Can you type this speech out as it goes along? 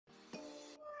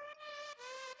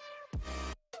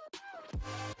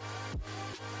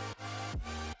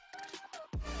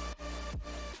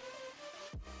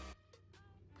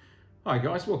Hi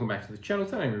guys, welcome back to the channel.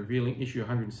 Today I'm revealing issue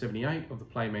 178 of the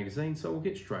Play magazine, so we'll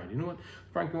get straight into it.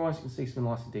 Front guys, you can see some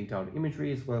nice and detailed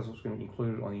imagery as well as what's going to be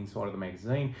included on the inside of the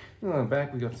magazine. And on the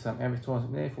back we've got some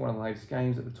advertising there for one of the latest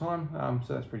games at the time,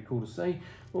 so that's pretty cool to see.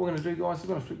 What we're going to do guys is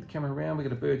we're going to flip the camera around, we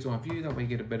get a bird's eye view, that way you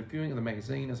get a better viewing of the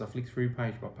magazine as I flick through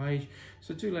page by page.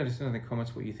 So do let us know in the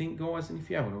comments what you think guys, and if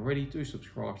you haven't already, do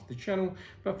subscribe to the channel.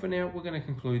 But for now, we're going to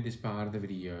conclude this part of the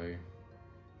video.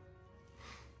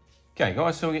 Okay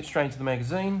guys, so we'll get straight into the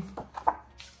magazine.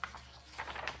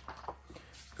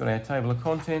 Got our table of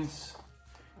contents,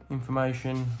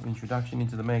 information, introduction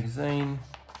into the magazine.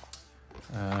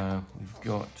 We've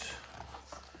got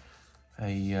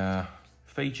a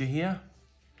feature here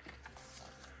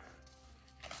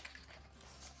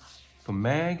for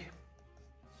mag.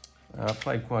 I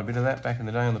played quite a bit of that back in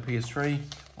the day on the PS3,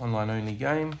 online only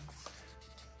game.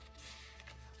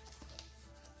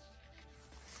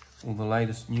 All the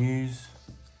latest news.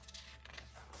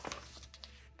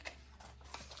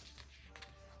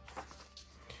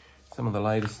 Some of the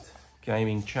latest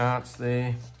gaming charts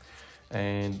there,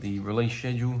 and the release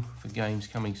schedule for games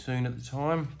coming soon at the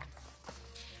time.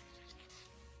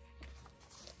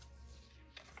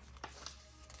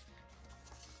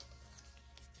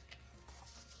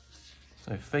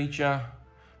 So feature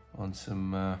on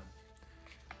some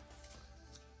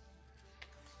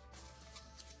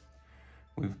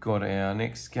we've got our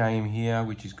next game here,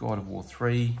 which is God of War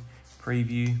 3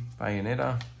 preview,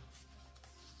 Bayonetta,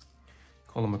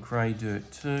 Colin McRae,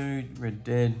 Dirt 2, Red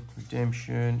Dead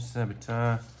Redemption,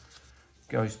 Saboteur,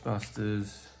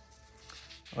 Ghostbusters,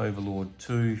 Overlord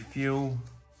 2, Fuel,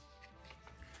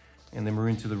 and then we're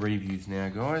into the reviews now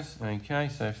guys. Okay,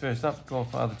 so first up,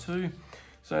 Godfather 2.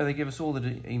 So they give us all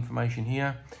the information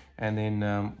here, and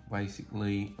then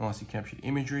basically nicely captured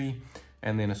imagery,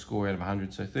 and then a score out of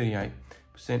 100, so 38%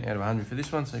 out of 100 for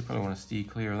this one, so you probably want to steer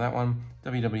clear of that one.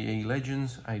 WWE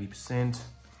Legends, 80%.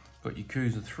 Got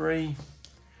Yakuza 3,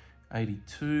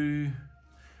 82.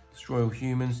 Destroy All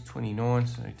Humans, 29,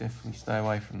 so definitely stay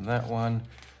away from that one.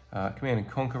 Command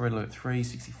 & Conquer Red Alert 3,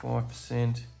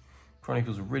 65%.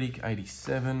 Chronicles of Riddick,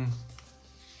 87.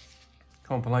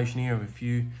 Compilation here of a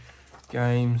few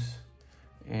games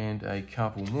and a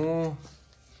couple more.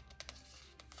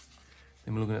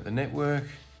 Then we're looking at the network.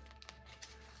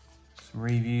 Some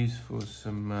reviews for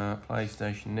some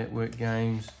PlayStation Network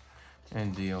games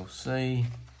and DLC.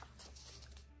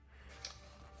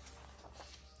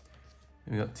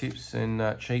 We've got tips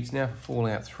and cheats now for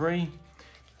Fallout 3.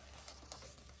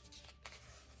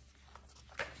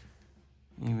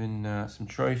 Even some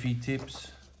trophy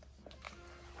tips.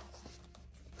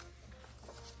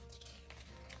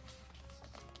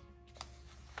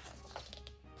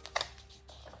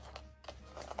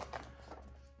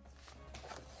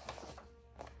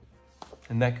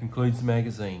 And that concludes the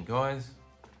magazine, guys.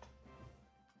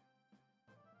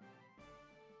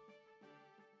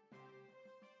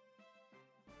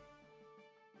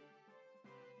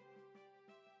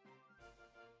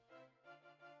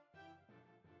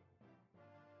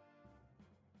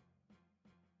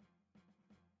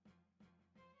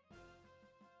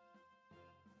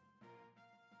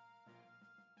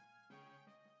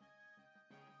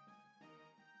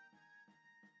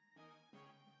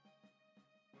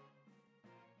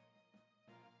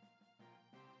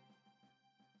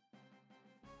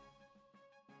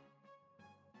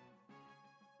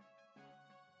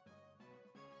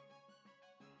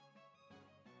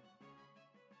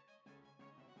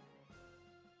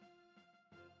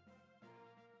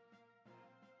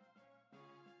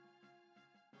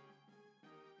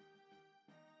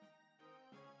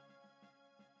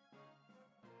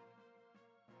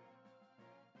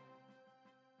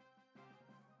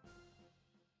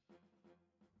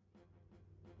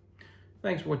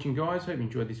 Thanks for watching guys, hope you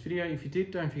enjoyed this video. If you did,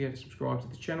 don't forget to subscribe to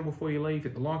the channel before you leave,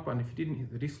 hit the like button. If you didn't,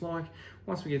 hit the dislike.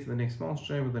 Once we get to the next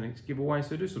milestone with the next giveaway,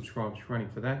 so do subscribe if you're running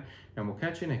for that, and we'll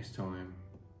catch you next time.